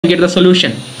get the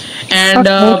solution. And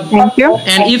Thank you.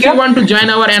 and if you want to join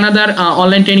our another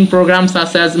online training programs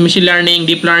such as machine learning,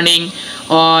 deep learning,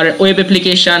 or web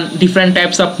application, different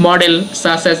types of model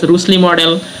such as RUSLI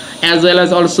model, as well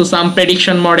as also some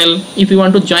prediction model, if you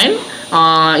want to join,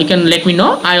 you can let me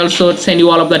know. I also send you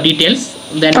all of the details,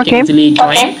 then you can easily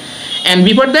join. And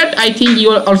before that, I think you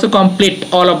will also complete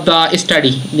all of the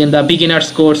study in the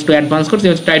beginner's course to advanced course.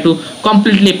 You try to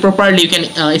completely properly you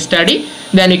can study,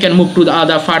 then you can move to the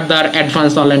other further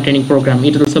advanced online training program.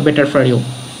 It is also better for you.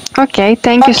 Okay,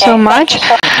 thank you so much.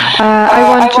 I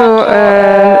want to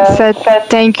say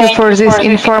thank you for this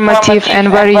informative and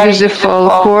very useful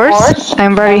course.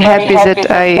 I'm very happy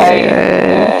that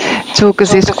I took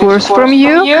this course from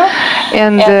you,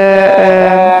 and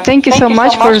thank you so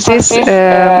much for this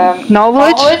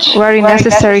knowledge, very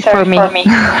necessary for me.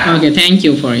 Okay, thank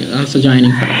you for also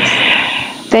joining for us.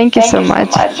 Thank you so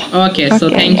much. Okay, so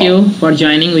thank you for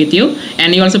joining with you.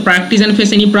 And you also practice and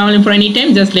face any problem for any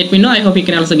time, just let me know. I hope you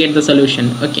can also get the solution.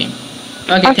 Okay.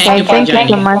 Okay, thank you for joining. Thank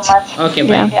you so much. Okay,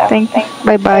 bye. Yeah, thank you.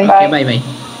 Bye-bye. Okay, bye-bye.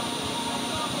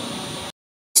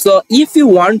 So if you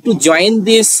want to join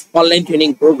this online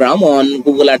training program on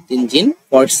Google Earth Engine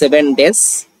for 7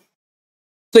 days,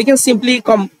 so you can simply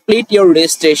complete your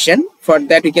registration. For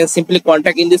that, you can simply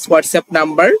contact in this WhatsApp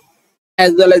number,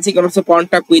 as well as you can also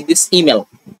contact with this email.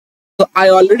 So I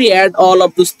already add all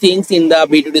of those things in the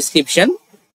video description.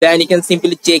 Then you can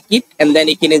simply check it, and then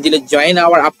you can easily join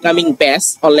our upcoming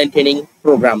batch online training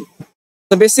program.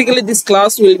 So basically this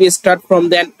class will be start from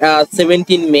then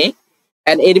 17 May,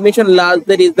 and admission last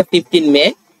date is the 15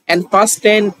 May, and first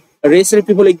 10 registered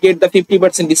people will get the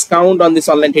 50% discount on this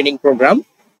online training program.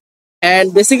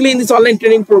 And basically in this online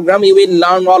training program, you will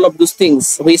learn all of those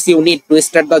things which you need to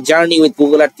start the journey with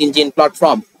Google Earth Engine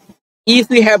platform.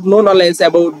 If you have no knowledge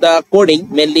about the coding,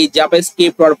 mainly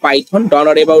JavaScript or Python, don't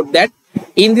worry about that.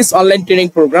 In this online training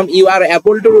program, you are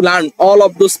able to learn all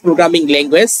of those programming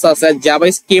languages such as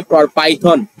JavaScript or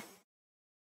Python.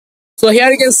 So here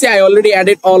you can see I already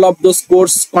added all of those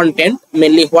course content,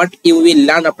 mainly what you will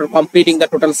learn after completing the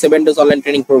total 7 days online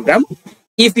training program.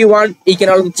 If you want, you can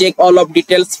also check all of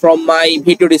details from my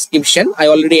video description. I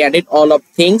already added all of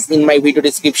things in my video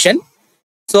description.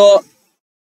 So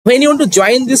when you want to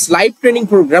join this live training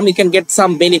program, you can get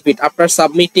some benefit. After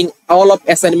submitting all of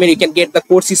assignment, you can get the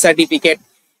course certificate.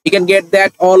 You can get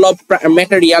that all of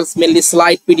materials, mainly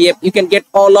slide, PDF. You can get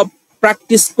all of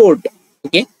practice code.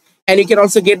 Okay. And you can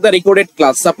also get the recorded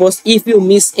class. Suppose if you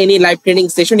miss any live training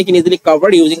session, you can easily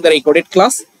cover using the recorded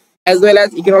class. As well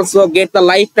as you can also get the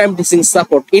lifetime teaching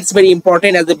support. It's very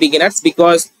important as a beginners,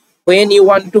 because when you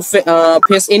want to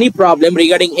face any problem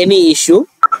regarding any issue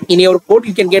in your code,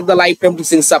 you can get the lifetime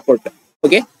teaching support.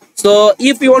 Okay, so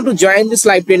if you want to join this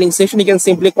live training session, you can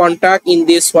simply contact in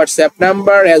this WhatsApp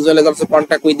number, as well as also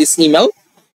contact with this email,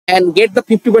 and get the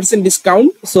 50%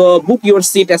 discount. So book your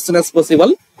seat as soon as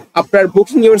possible. After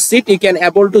booking your seat, you can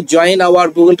able to join our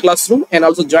Google Classroom and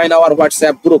also join our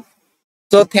WhatsApp group.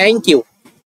 So thank you.